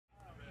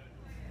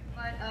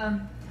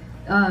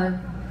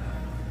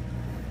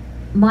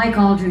Mike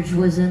Aldridge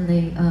was in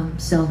the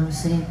Seldom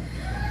scene.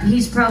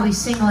 He's probably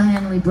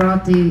single-handedly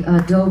brought the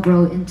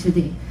dobro into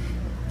the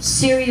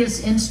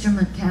serious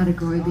instrument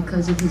category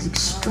because of his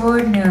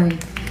extraordinary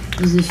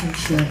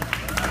musicianship.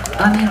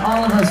 I mean,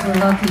 all of us were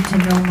lucky to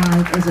know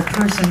Mike as a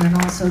person and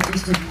also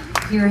just to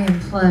hear him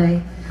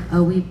play.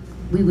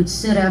 We would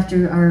sit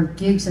after our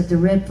gigs at the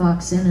Red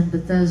Fox Inn in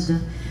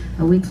Bethesda.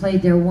 We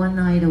played there one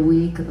night a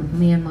week.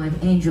 Me and my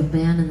Angel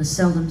band and the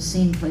Seldom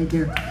scene played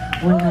there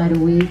one night a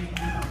week.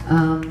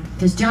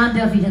 Because John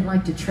Duffy didn't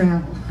like to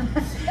travel.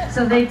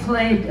 So they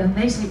played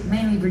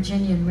mainly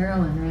Virginia and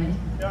Maryland, right?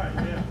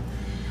 Yeah.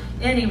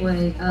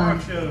 Anyway.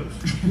 Park shows.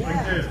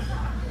 Like this.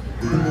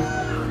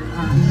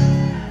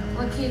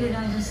 What key did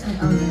I just say?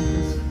 Oh,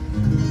 this.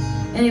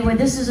 Anyway,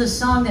 this is a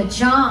song that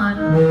John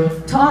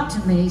taught to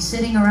me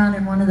sitting around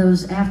in one of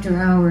those after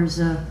hours,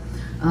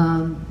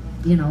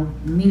 you know,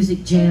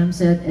 music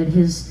jams at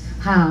his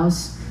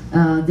house.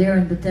 There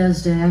in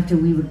Bethesda, after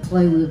we would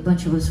play, a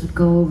bunch of us would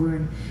go over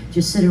and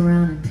just sit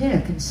around and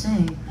pick and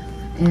sing.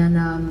 And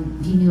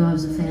he knew I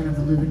was a fan of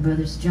the Louvin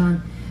Brothers.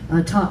 John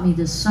taught me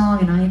this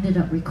song, and I ended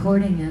up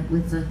recording it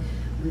with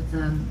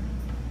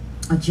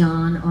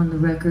John on the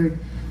record,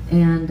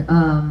 and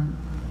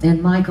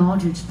Mike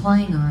Aldridge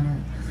playing on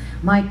it.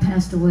 Mike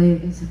passed away,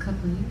 it's a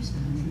couple of years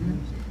now, isn't it?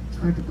 It's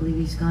hard to believe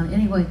he's gone.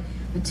 Anyway,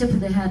 the tip of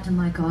the hat to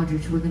Mike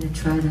Aldridge. We're going to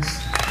try this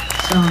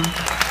song.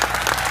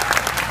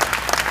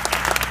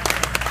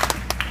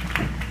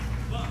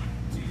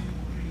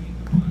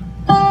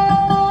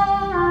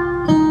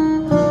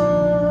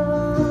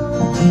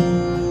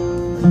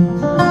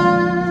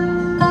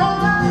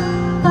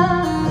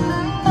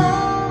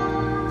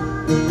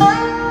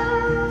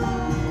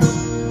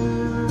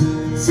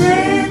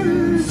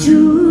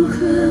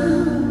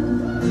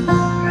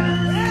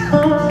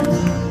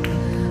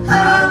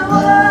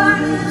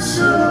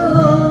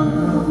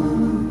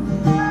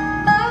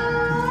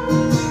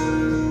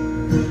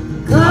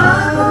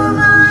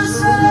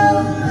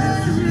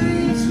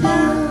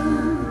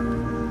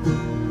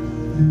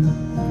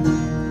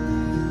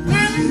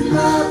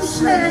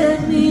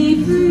 Set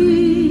me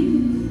free.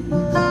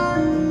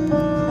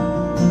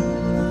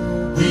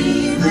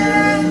 He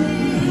made me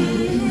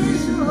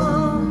his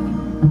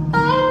home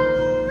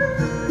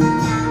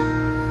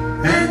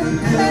and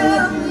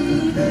helped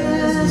me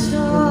cast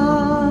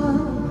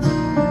off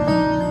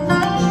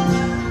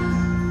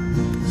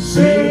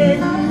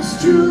Satan's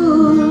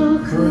jewel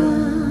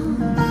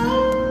crown.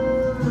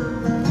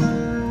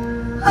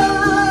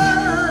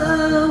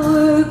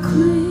 Our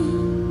queen.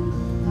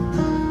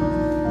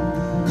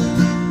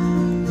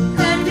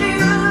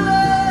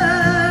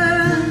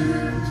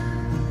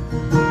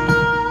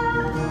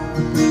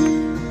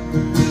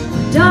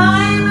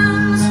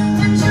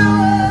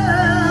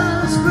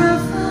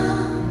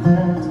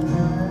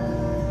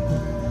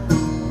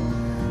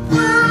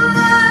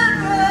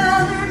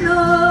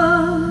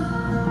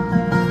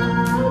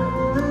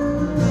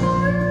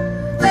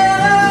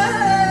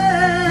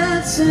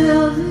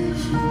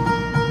 Salvation,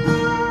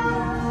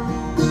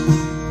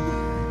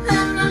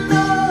 and I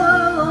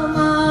know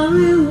my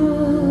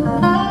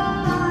reward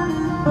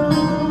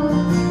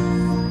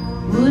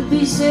would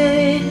be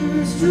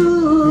Satan's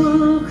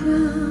jewel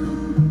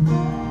crown.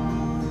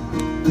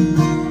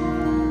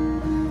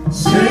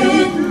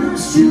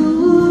 Satan's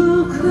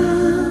jewel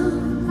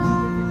crown.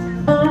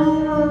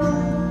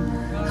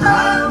 I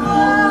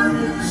want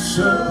it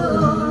so.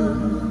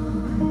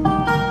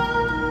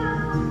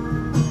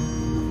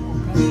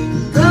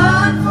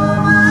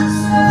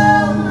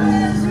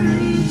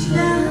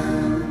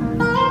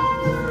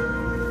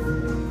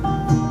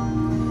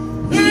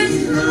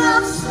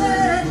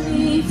 Set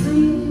me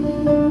free.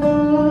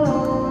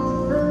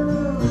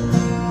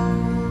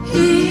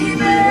 He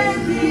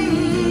made me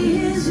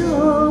his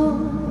own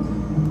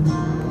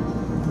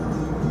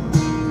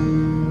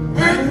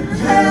and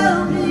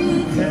helped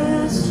me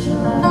cast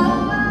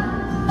off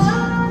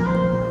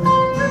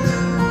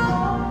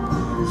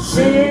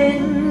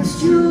Satan's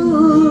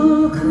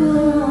jewel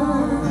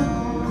crown.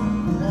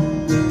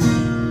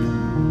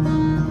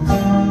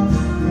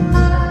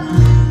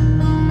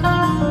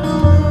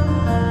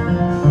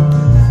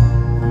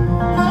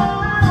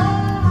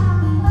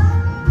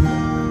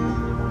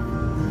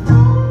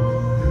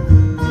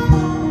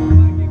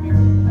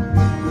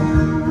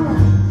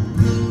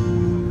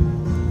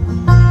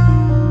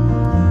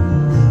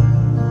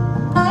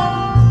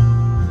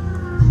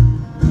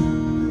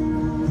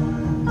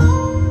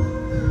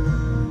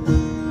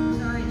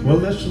 Well,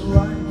 that's the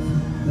life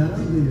that I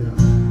live.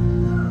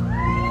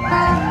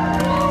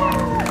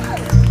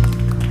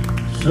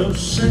 So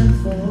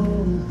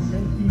sinful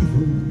and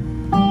evil,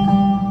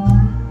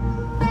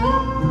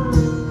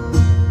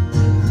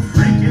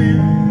 drinking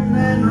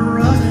and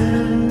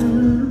running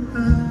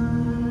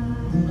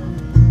around.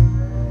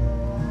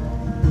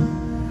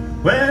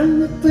 When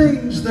the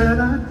things that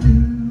I do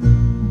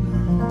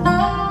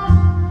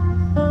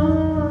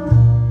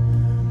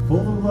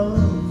for the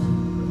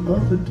love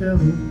of the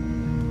devil.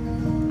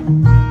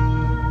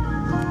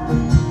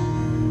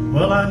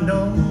 Well, I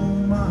know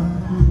my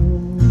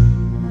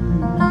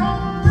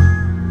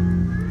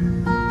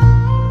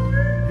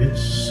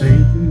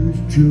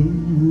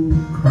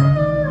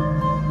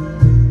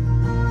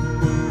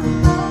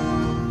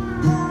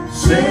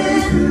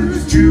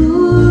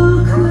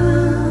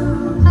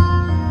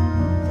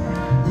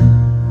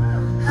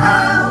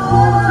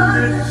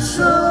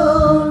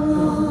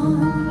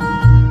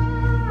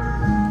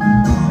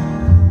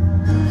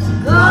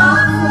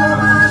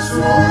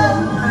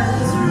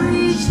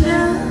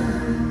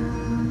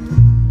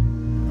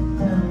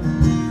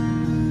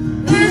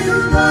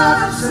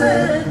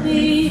set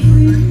me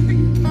free.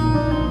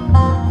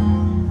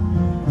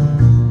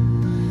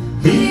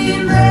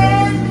 He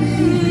made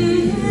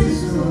me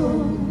his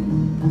own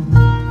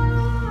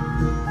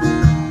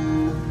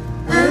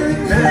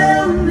and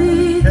held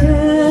me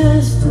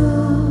cast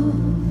on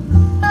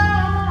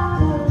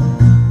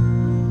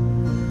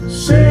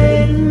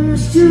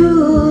Satan's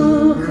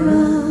jewel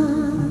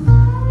crown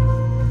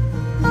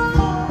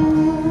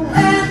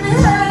and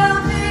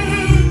held me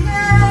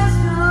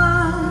cast on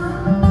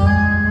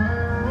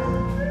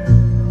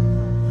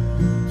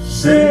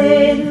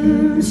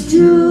Satan's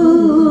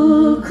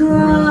jewel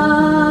crown.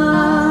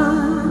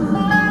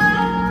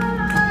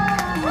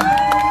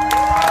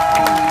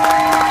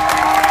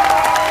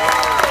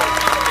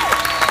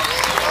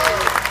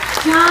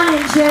 John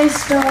and Jay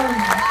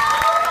Starling.